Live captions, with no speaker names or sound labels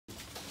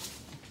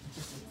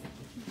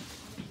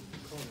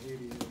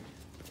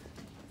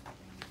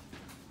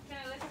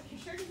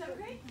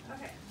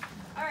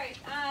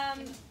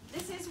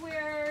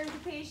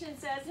patient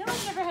says, no,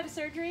 I've never had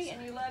surgery,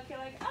 and you look, you're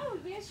like, oh,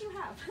 yes, you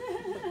have.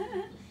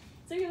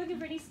 So you're looking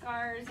for any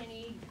scars,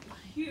 any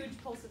huge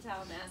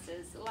pulsatile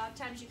masses. A lot of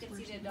times you can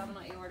see the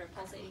abdominal aorta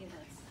pulsating, and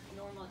that's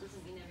normal. It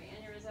doesn't mean every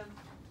aneurysm.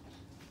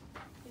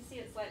 You see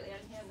it slightly on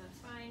him, that's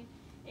fine.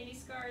 Any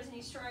scars,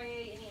 any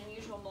striae, any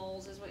unusual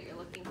moles is what you're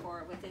looking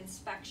for with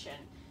inspection.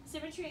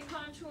 Symmetry and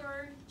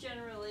contour,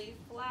 generally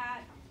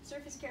flat.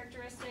 Surface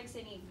characteristics,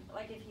 any,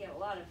 like if you have a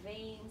lot of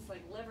veins,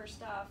 like liver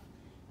stuff,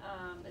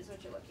 is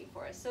what you're looking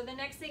for. So the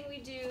next thing we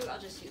do, I'll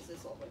just use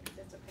this old one because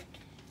that's okay,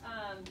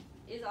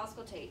 is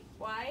auscultate.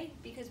 Why?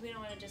 Because we don't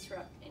want to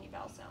disrupt any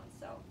vowel sounds.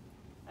 So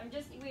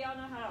we all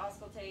know how to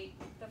auscultate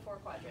the 4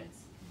 quadrants.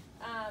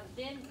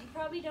 Then you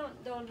probably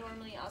don't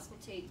normally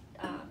auscultate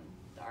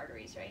the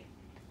arteries, right?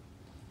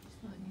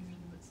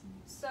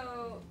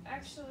 So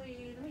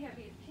actually, let me have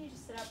you, can you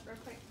just sit up real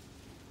quick?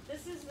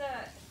 This is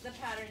the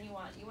pattern you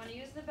want. You want to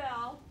use the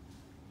bell,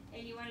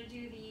 and you want to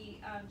do the,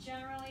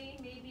 generally,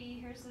 maybe,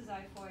 here's the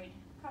xiphoid.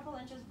 A couple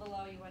inches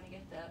below you want to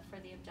get for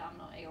the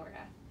abdominal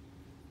aorta.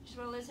 Just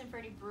want to listen for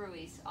any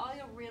bruits. All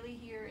you'll really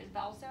hear is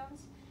vowel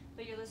sounds,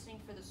 but you're listening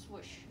for the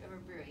swoosh of a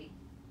bruit.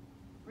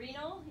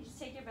 Renal, you just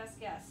take your best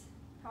guess.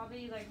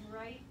 Probably like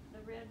right the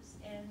ribs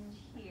end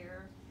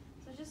here.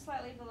 So just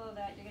slightly below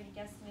that, you're going to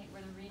guesstimate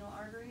where the renal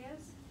artery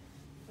is.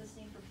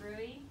 Listening for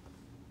bruit.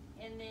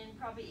 And then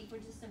probably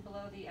equidistant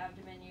below the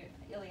abdomen,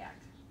 iliac.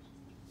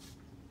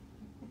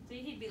 So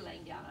he'd be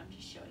laying down. I'm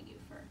just showing you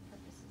for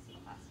purposes of the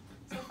class.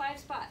 So 5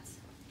 spots,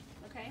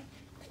 okay?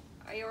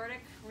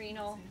 Aortic,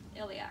 renal,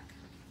 iliac.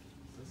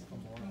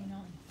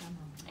 Renal and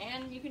femoral.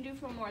 And you can do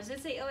femoral. Does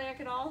it say iliac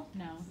at all?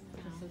 No,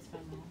 this says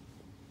femoral.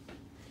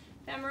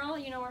 Femoral,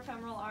 you know where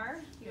femoral are?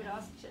 You would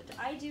also,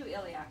 I do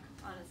iliac,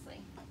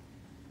 honestly.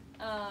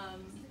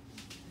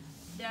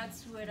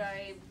 That's what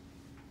I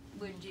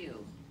would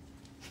do.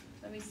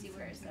 Let me see,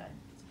 where is that?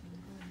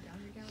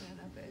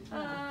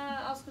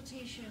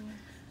 Auscultation,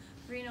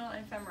 renal,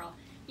 and femoral.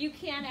 You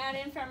can add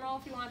in femoral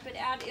if you want, but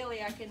add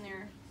iliac in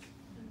there.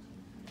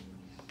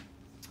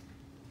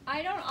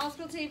 I don't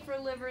auscultate for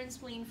liver and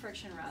spleen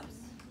friction rubs.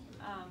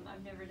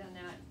 I've never done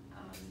that.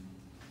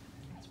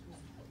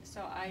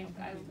 So I'm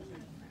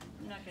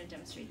not going to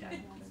demonstrate that.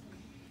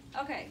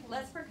 Okay,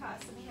 let's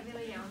percuss. Let me have you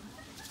lay down.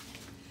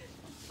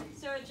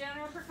 So a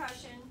general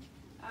percussion.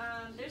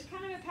 There's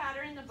kind of a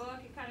pattern in the book.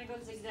 It kind of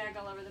goes zigzag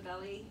all over the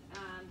belly.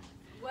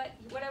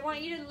 What I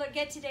want you to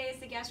get today is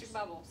the gastric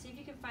bubble. See if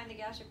you can find the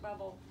gastric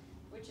bubble,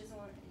 which is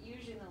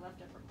usually in the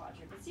left upper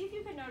quadrant. But see if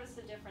you can notice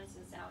the difference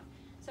in sound.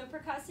 So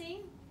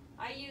percussing,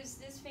 I use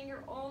this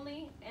finger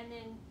only, and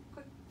then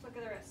quick flick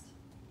of the wrist.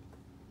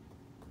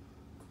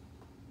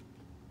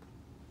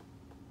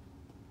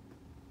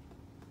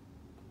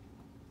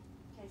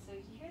 Okay, so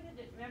you hear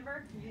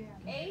remember?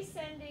 Yeah.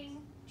 Ascending,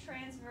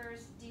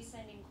 transverse,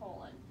 descending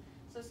colon.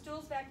 So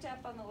stool's backed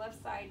up on the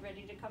left side,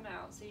 ready to come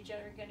out. So you're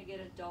generally going to get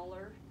a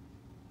duller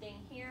thing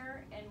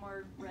here and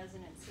more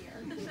resonance here.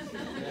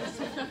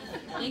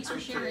 Thanks for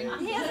sharing.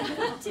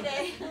 Yeah,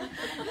 today.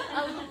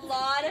 A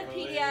lot of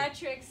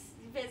pediatrics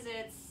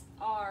visits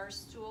are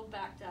stool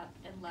backed up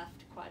and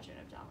left quadrant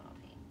abdominal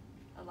pain.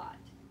 A lot.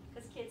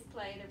 Because kids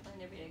play, they're playing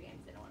their video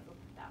games, they don't want to go to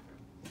the bathroom.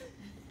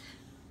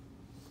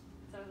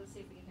 So let's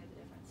see if we can hear the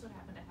difference. That's what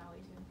happened to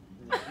Hallie too.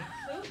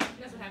 Who?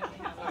 That's what happened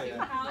to Hallie too.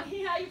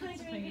 How are you playing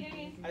too many video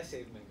games? I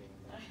saved my game.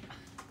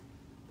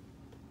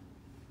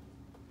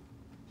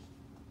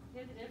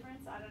 Hear the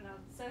difference? I don't know.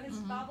 So his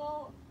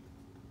bubble,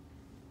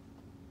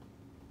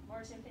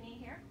 more symphony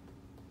here.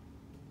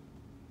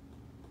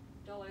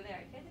 Duller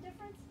there. Hear the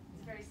difference?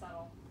 It's very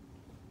subtle.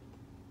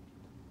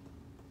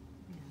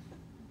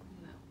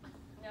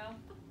 No?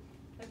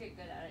 He'll get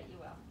good at it, you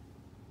will.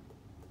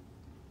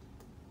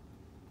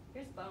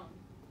 Here's bone.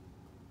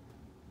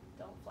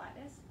 Dull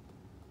flatness.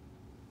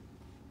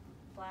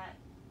 Flat.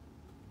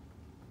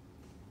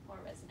 More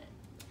resonant.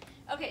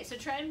 Okay, so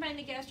try and find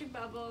the gastric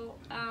bubble.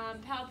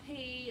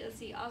 Palpate, let's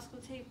see,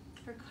 auscultate,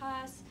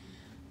 percuss.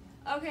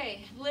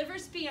 Okay, liver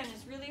span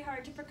is really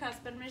hard to percuss,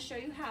 but I'm going to show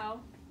you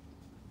how.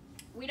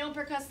 We don't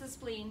percuss the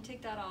spleen,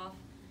 take that off,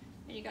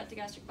 and you got the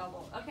gastric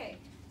bubble. Okay,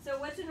 so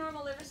what's a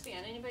normal liver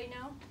span? Anybody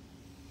know?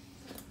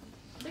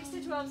 6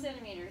 to 12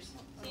 centimeters.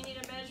 So you need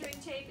a measuring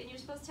tape, and you're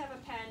supposed to have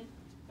a pen,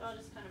 but I'll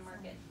just kind of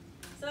mark it.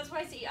 So that's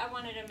why I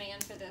wanted a man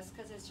for this,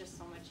 because it's just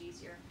so much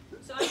easier.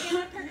 So I'm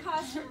going to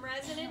percuss from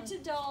resonant to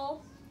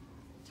dull,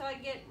 until I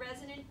get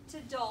resonant to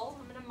dull.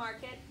 I'm going to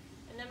mark it,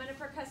 and then I'm going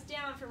to percuss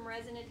down from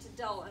resonant to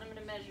dull, and I'm going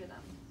to measure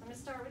them. I'm going to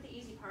start with the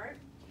easy part.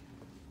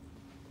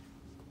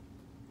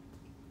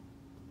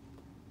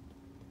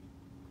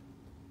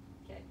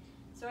 Okay,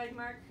 so I'd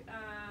mark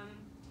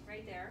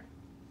right there.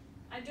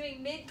 I'm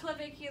doing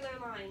mid-clavicular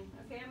line.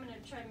 Okay, I'm going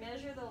to try and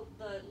measure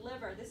the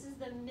liver. This is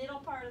the middle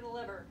part of the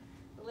liver.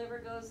 The liver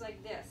goes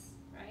like this,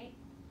 right?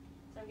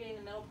 So I'm getting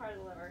the middle part of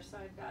the liver. So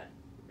I've got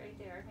right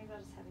there. Maybe I'll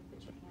just have you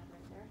put your hand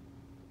right there.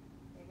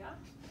 There you go.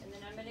 And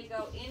then I'm going to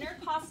go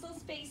intercostal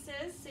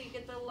spaces, so you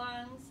get the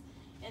lungs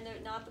and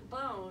not the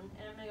bone.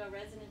 And I'm going to go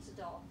resonant to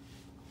dull.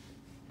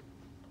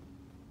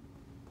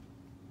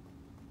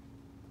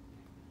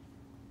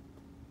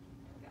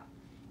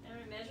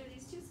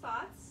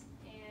 spots,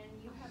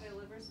 and you have a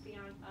liver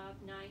span of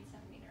 9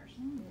 centimeters.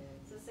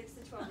 So 6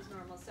 to 12 is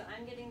normal. So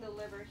I'm getting the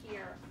liver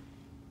here.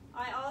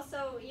 I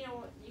also, you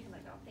know, you can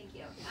let go. Thank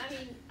you. I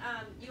mean,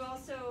 you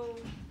also,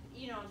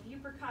 you know, if you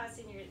percuss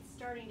and you're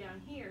starting down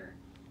here,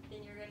 then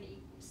you're going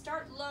to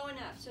start low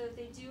enough so if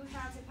they do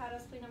have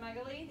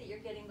hepatosplenomegaly, that you're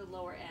getting the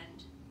lower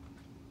end.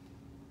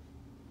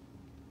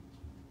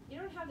 You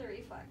don't have the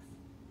reflex.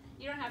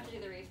 You don't have to do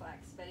the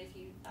reflex, but if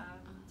you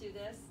do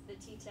this, the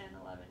T10,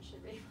 11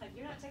 should reflex.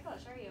 You're not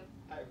ticklish, are you?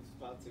 I was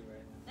about to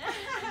right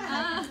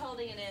now. I'm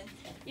holding it in.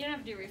 You don't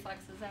have to do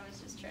reflexes. I was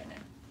just trying to.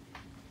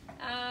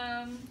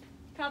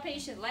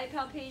 Palpation, light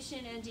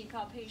palpation and deep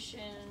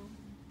palpation.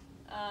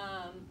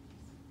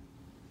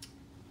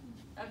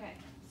 Okay,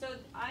 so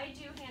I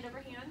do hand over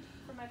hand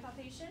for my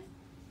palpation.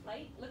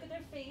 Light. Look at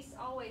their face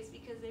always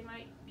because they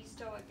might be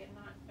stoic and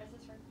not. Is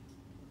this right?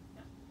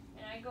 No.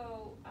 And I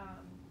go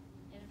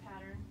in a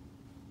pattern.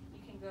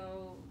 You can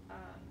go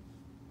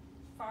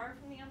far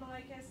from the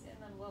umbilicus and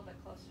then a little bit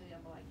closer to the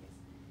umbilicus.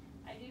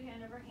 I do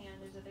hand over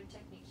hand. There's other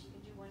techniques you can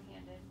do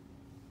one-handed,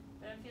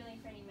 but I'm feeling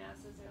for any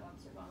masses or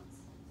lumps or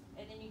bumps.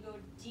 And then you go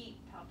deep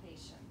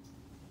palpation.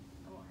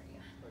 I won't hurt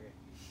you. Okay.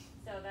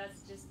 So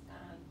that's just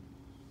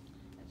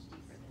much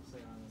deeper than.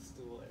 So on the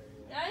stool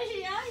area.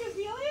 Yeah, you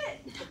feel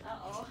it?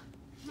 Uh-oh.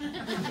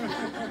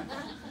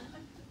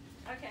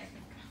 Okay.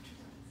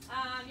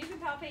 You can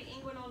palpate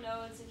inguinal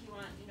nodes if you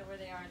want, you know, where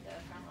they are in the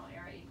femoral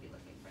area. You'd be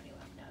looking for any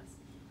lymph nodes.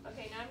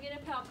 Okay, now I'm going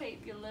to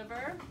palpate your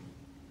liver.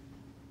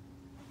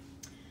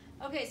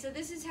 Okay, so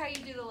this is how you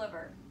do the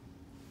liver.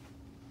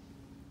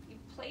 You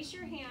place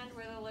your hand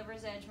where the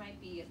liver's edge might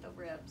be at the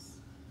ribs.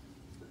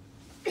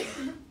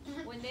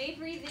 When they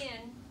breathe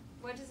in,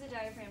 what does the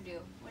diaphragm do?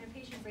 When a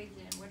patient breathes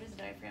in, where does the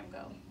diaphragm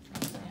go?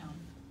 Down.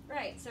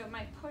 Right, so it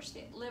might push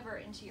the liver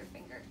into your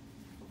finger.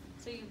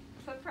 So you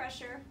put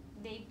pressure,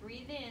 they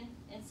breathe in,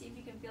 and see if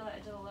you can feel the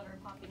edge of the liver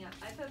popping up.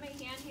 I put my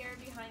hand here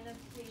behind the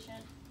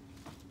patient,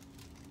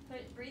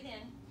 breathe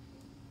in,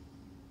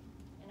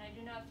 and I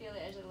do not feel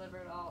the edge of the liver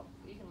at all.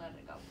 You can let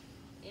it go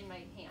in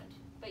my hand.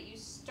 But you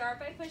start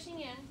by pushing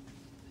in,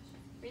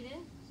 breathe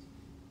in,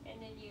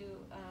 and then you,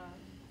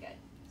 good.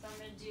 So I'm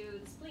going to do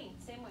the spleen,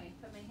 same way.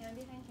 Put my hand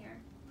behind here,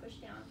 push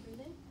down, breathe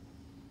in,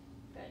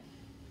 good.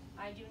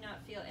 I do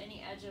not feel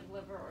any edge of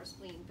liver or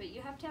spleen, but you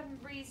have to have them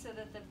breathe so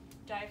that the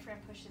diaphragm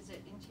pushes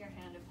it into your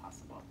hand if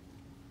possible.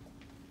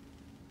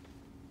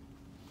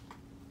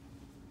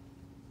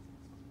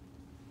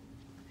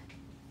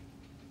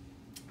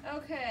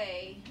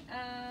 Okay.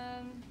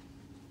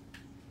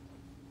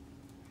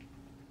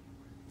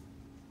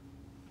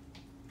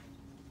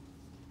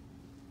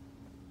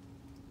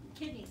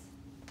 Kidneys.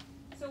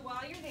 So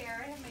while you're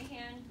there, I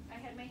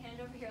had my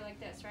hand over here like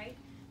this, right?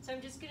 So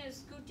I'm just gonna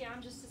scoot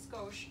down just a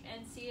skosh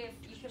and see if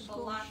you can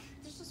block,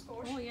 just a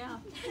skosh. Oh yeah.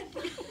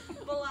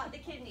 Block the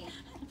kidney.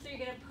 So you're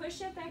gonna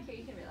push up back here,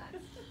 you can relax.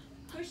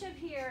 Push up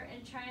here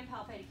and try and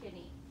palpate a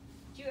kidney.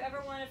 Do you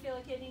ever wanna feel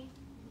a kidney?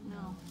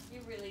 No.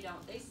 You really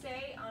don't. They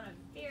say on a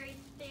very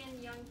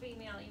thin young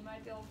female, you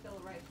might be able to feel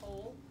the right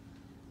hole.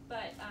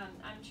 But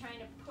I'm trying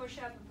to push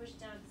up and push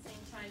down at the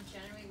same time,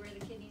 generally where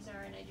the kidneys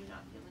are, and I do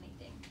not feel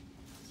anything.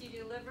 So you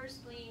do liver,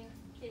 spleen,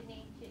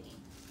 kidney, kidney.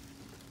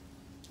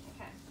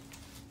 Okay.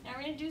 Now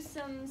we're going to do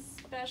some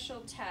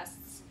special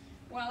tests.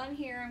 While I'm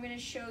here, I'm going to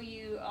show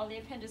you all the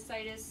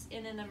appendicitis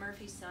and then the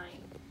Murphy's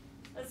sign.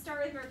 Let's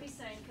start with Murphy's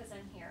sign because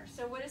I'm here.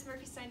 So what is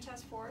Murphy's sign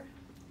test for?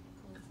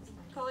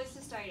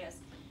 Cholecystitis.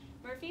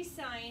 Murphy's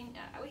sign,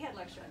 we had a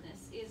lecture on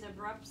this, is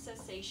abrupt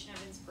cessation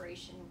of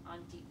inspiration on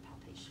deep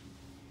palpation.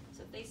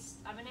 So if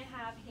I'm going to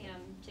have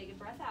him take a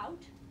breath out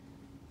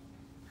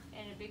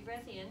and a big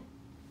breath in.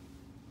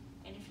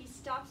 And if he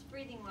stops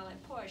breathing while I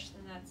push,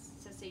 then that's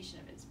cessation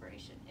of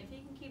inspiration. If he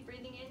can keep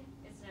breathing in,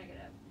 it's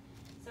negative.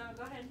 So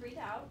go ahead and breathe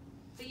out.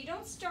 But you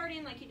don't start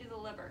in like you do the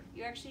liver.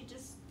 You actually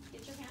just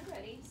get your hand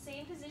ready.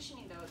 Same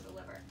positioning though as the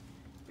liver.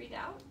 Breathe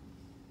out.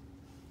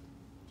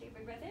 Take a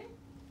big breath in.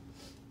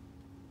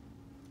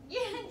 Yeah,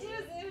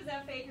 was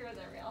that fake or was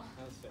that real?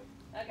 That was fake.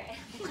 Okay.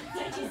 So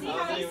do you see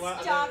how he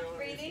stopped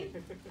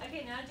breathing?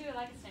 Okay, now do it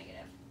like it's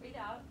negative. Breathe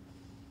out.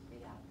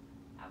 Breathe out.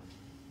 Out.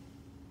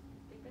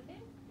 Big breath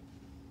in.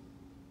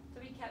 So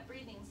he kept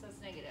breathing, so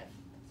it's negative.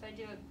 So I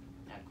do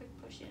a quick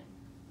push in.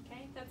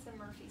 Okay, that's the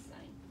Murphy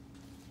sign.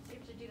 So you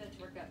have to do that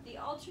to work up. The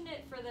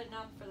alternate for the,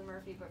 not for the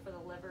Murphy, but for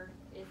the liver,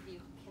 if you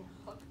can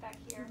hook back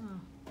here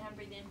and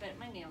breathe in, but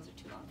my nails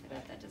are too long for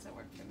that. That doesn't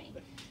work for me.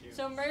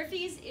 So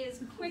Murphy's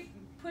is quick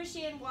push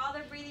in while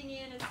they're breathing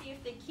in and see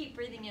if they keep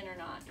breathing in or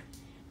not.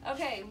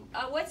 Okay,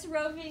 what's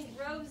roving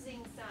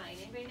sign?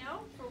 Anybody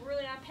know? For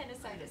really not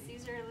appendicitis.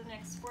 These are the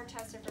next 4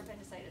 tests for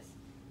appendicitis.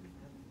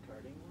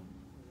 Guarding one?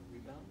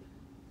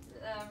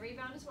 Rebound?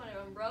 Rebound is one of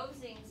them.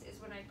 Rovings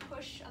is when I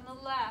push on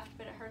the left,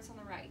 but it hurts on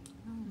the right.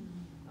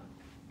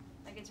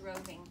 Like it's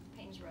roving.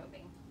 Pain's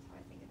roving. That's how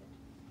I think of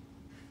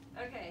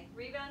it. Okay,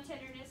 rebound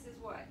tenderness is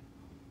what?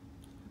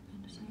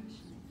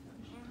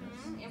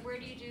 And where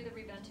do you do the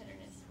rebound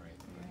tenderness?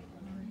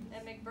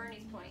 At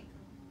McBurney's point.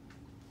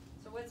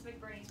 So what's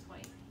McBurney's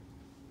point?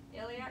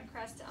 Iliac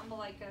crest to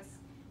umbilicus.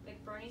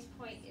 McBurney's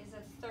point is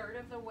 1/3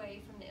 of the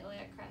way from the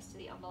iliac crest to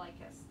the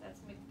umbilicus. That's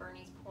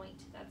McBurney's point.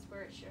 That's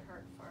where it should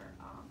hurt for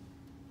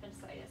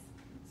appendicitis.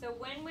 So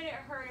when would it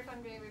hurt if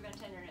I'm doing rebound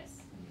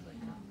tenderness?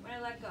 When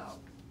I let go.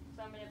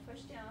 So I'm going to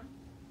push down.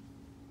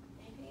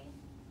 Any pain?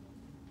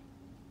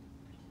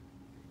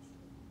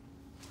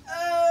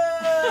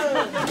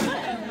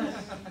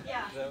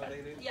 Yeah. Is that what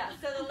they do? Yeah,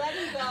 so the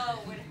letting go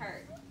would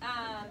hurt.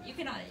 You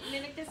can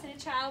mimic this in a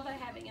child by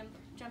having him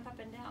jump up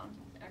and down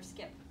or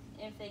skip.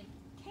 If they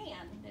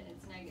can, then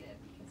it's negative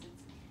because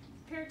it's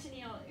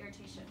peritoneal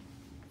irritation.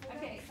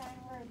 Okay. The side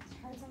where it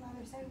hurts on the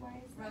other side,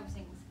 why is that?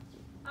 Rovesings.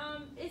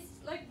 It's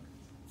like,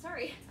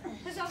 sorry,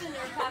 because all the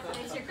nerve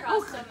pathways are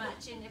crossed so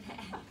much in the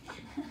head.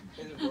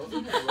 Is it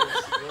roving or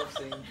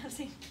rovesing?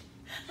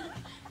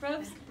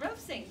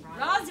 Rovesing.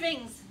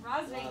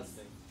 Rosvings.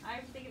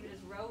 I think of it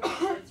as roving,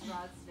 but it's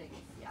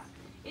rosvings. Yeah.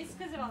 It's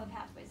because of all the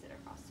pathways that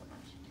are crossed so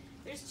much.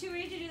 There's 2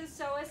 ways to do the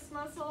psoas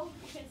muscle.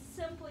 You can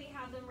simply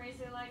have them raise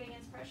their leg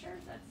against pressure.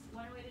 That's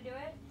one way to do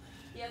it.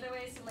 The other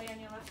way is to lay on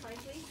your left side,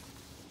 please.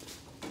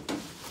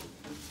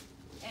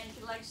 And keep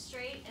your leg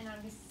straight, and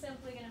I'm just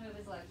simply going to move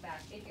his leg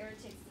back. It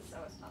irritates the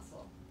psoas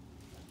muscle.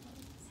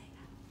 Say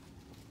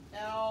that.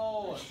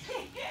 No.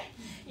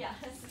 Yeah,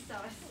 that's the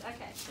psoas.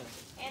 Okay.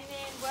 And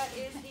then what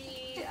is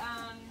the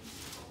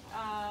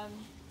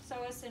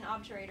psoas and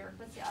obturator?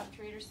 What's the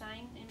obturator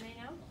sign? Anybody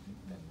know?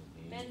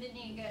 Bend the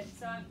knee, good.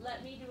 So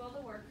let me do all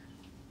the work,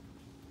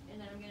 and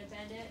then I'm going to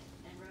bend it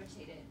and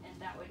rotate it, and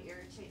that would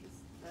irritate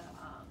the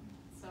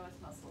psoas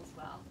muscle as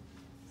well.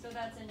 So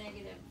that's a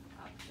negative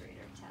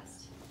obturator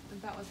test.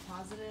 If that was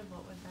positive,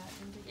 what would that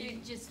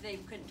indicate? They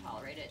couldn't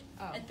tolerate it.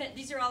 Oh.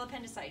 These are all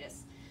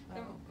appendicitis.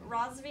 The Oh, okay.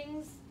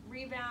 Rosvings,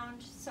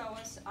 rebound,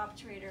 psoas,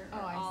 obturator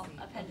are all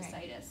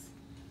appendicitis.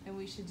 Okay. And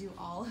we should do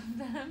all of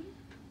them?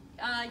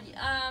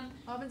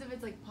 What happens if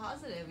it's like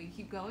positive? You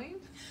keep going?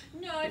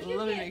 No, if you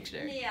Let me get, make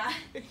sure. Yeah,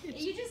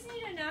 you just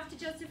need enough to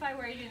justify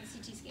where you're doing the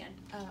CT scan,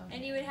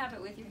 and you would have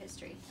it with your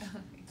history.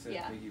 To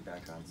Yeah.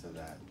 piggyback onto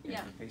that, if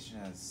Yeah. the patient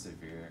has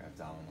severe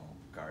abdominal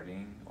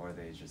guarding or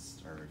they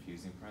just are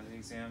refusing part of the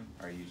exam,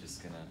 are you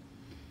just gonna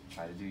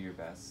try to do your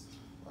best?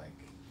 Like,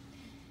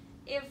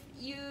 If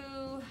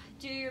you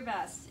do your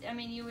best, I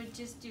mean, you would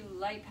just do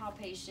light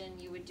palpation,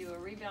 you would do a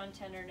rebound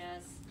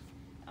tenderness,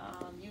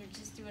 you would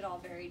just do it all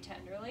very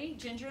tenderly,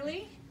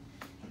 gingerly,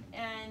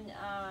 and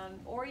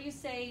or you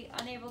say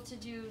unable to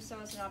do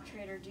psoas and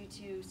obturator due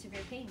to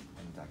severe pain.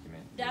 and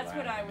document? That's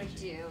what I would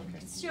imaging. do. Okay.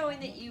 It's showing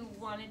that you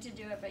wanted to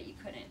do it but you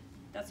couldn't.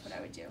 That's what I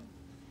would do.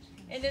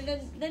 And then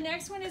the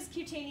next one is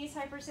cutaneous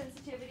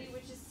hypersensitivity,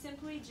 which is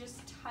simply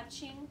just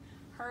touching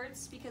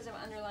hurts because of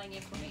underlying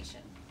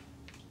inflammation.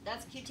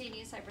 That's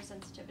cutaneous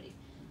hypersensitivity.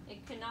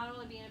 It can not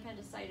only be an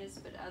appendicitis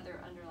but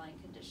other underlying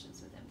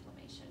conditions with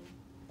inflammation.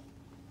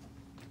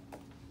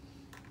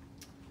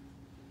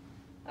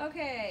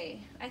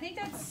 Okay, I think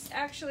that's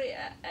actually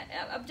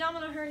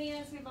abdominal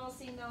hernias. We've all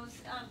seen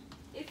those.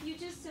 If you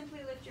just simply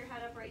lift your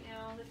head up right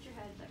now, lift your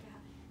head like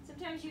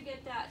sometimes you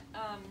get that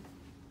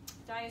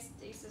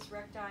diastasis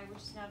recti, which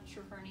is not a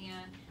true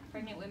hernia.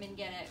 Pregnant women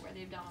get it where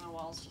the abdominal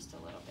wall is just a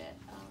little bit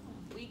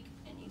weak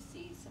and you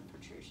see some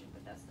protrusion,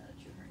 but that's not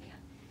a true hernia.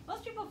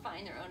 Most people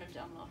find their own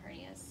abdominal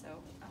hernias, so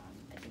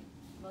I think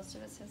most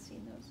of us have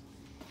seen those.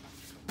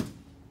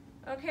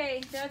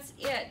 Okay, that's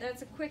it.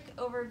 That's a quick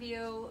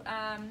overview.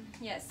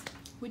 Yes.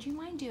 Would you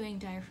mind doing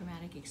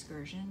diaphragmatic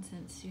excursion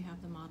since you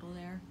have the model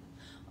there?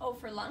 Oh,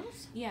 for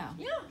lungs? Yeah.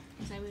 Yeah.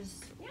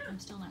 Because Yeah. I'm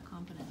still not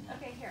confident.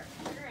 Okay, here,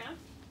 turn around.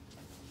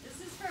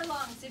 This is for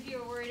lungs if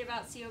you're worried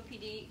about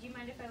COPD. Do you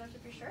mind if I lift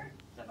up your shirt?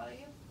 Does that bother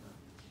you?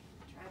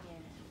 Try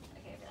again.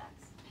 Okay, relax.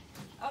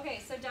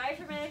 Okay, so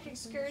diaphragmatic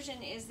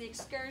excursion is the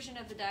excursion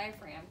of the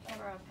diaphragm. Can I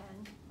borrow a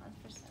pen?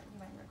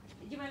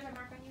 Do you mind if I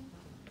mark on you?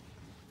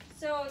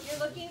 So you're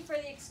looking for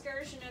the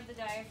excursion of the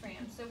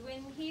diaphragm. So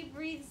when he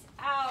breathes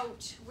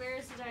out,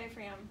 where's the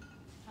diaphragm?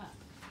 Up.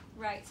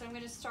 Right, so I'm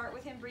going to start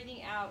with him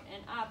breathing out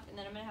and up, and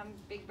then I'm going to have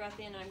a big breath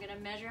in, and I'm going to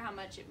measure how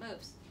much it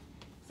moves.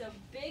 So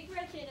big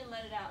breath in and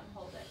let it out and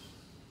hold it.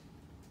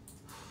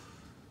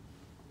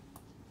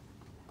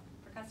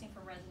 Percussing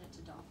from resonant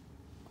to dull.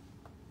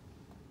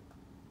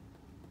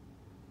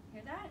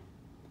 Hear that?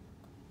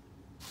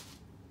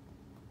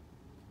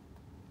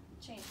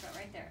 Change front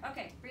right there.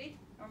 Okay, breathe,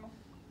 normal.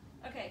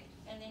 Okay,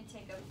 and then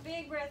take a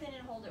big breath in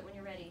and hold it when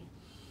you're ready.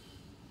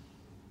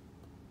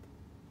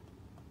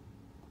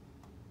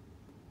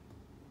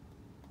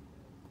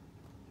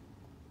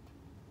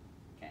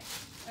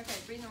 Okay,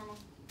 breathe normal.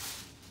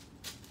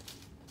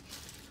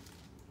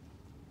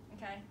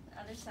 Okay,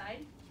 other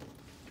side.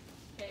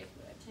 Okay,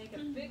 take a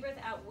big breath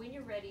out when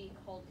you're ready.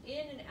 Hold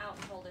in and out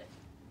and hold it.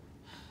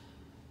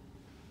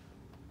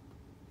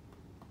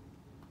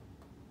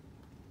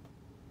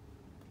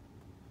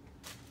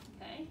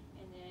 Okay,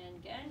 and then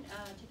again,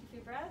 take a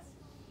few breaths.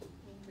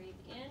 And breathe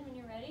in when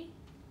you're ready.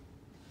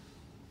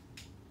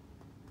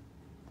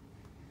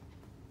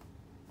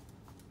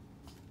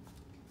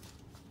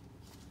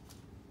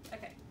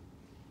 Okay.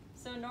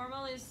 So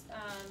normal is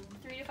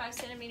 3 to 5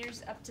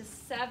 centimeters up to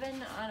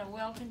 7 on a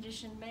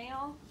well-conditioned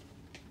male.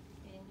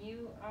 And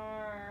You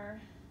are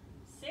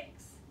 6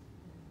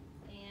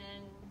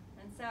 and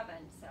 7,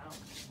 so.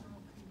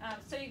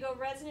 So you go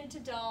resonant to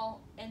dull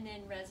and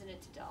then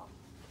resonant to dull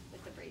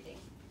with the breathing.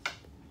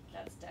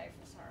 That's diaphragm.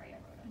 Sorry, I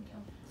wrote on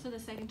you. So the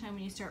second time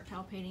when you start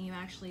palpating, you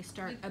actually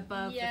start You-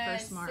 above yes, the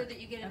first mark. so that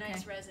you get a nice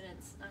Okay.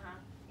 resonance.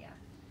 Yeah.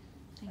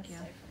 Thank you.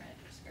 That's diaphragmatic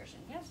excursion.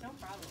 Yes, no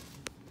problem.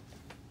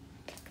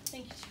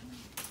 Thank you,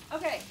 Julie.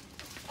 Okay.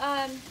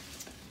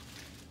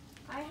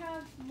 I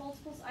have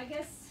multiples. I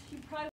guess you probably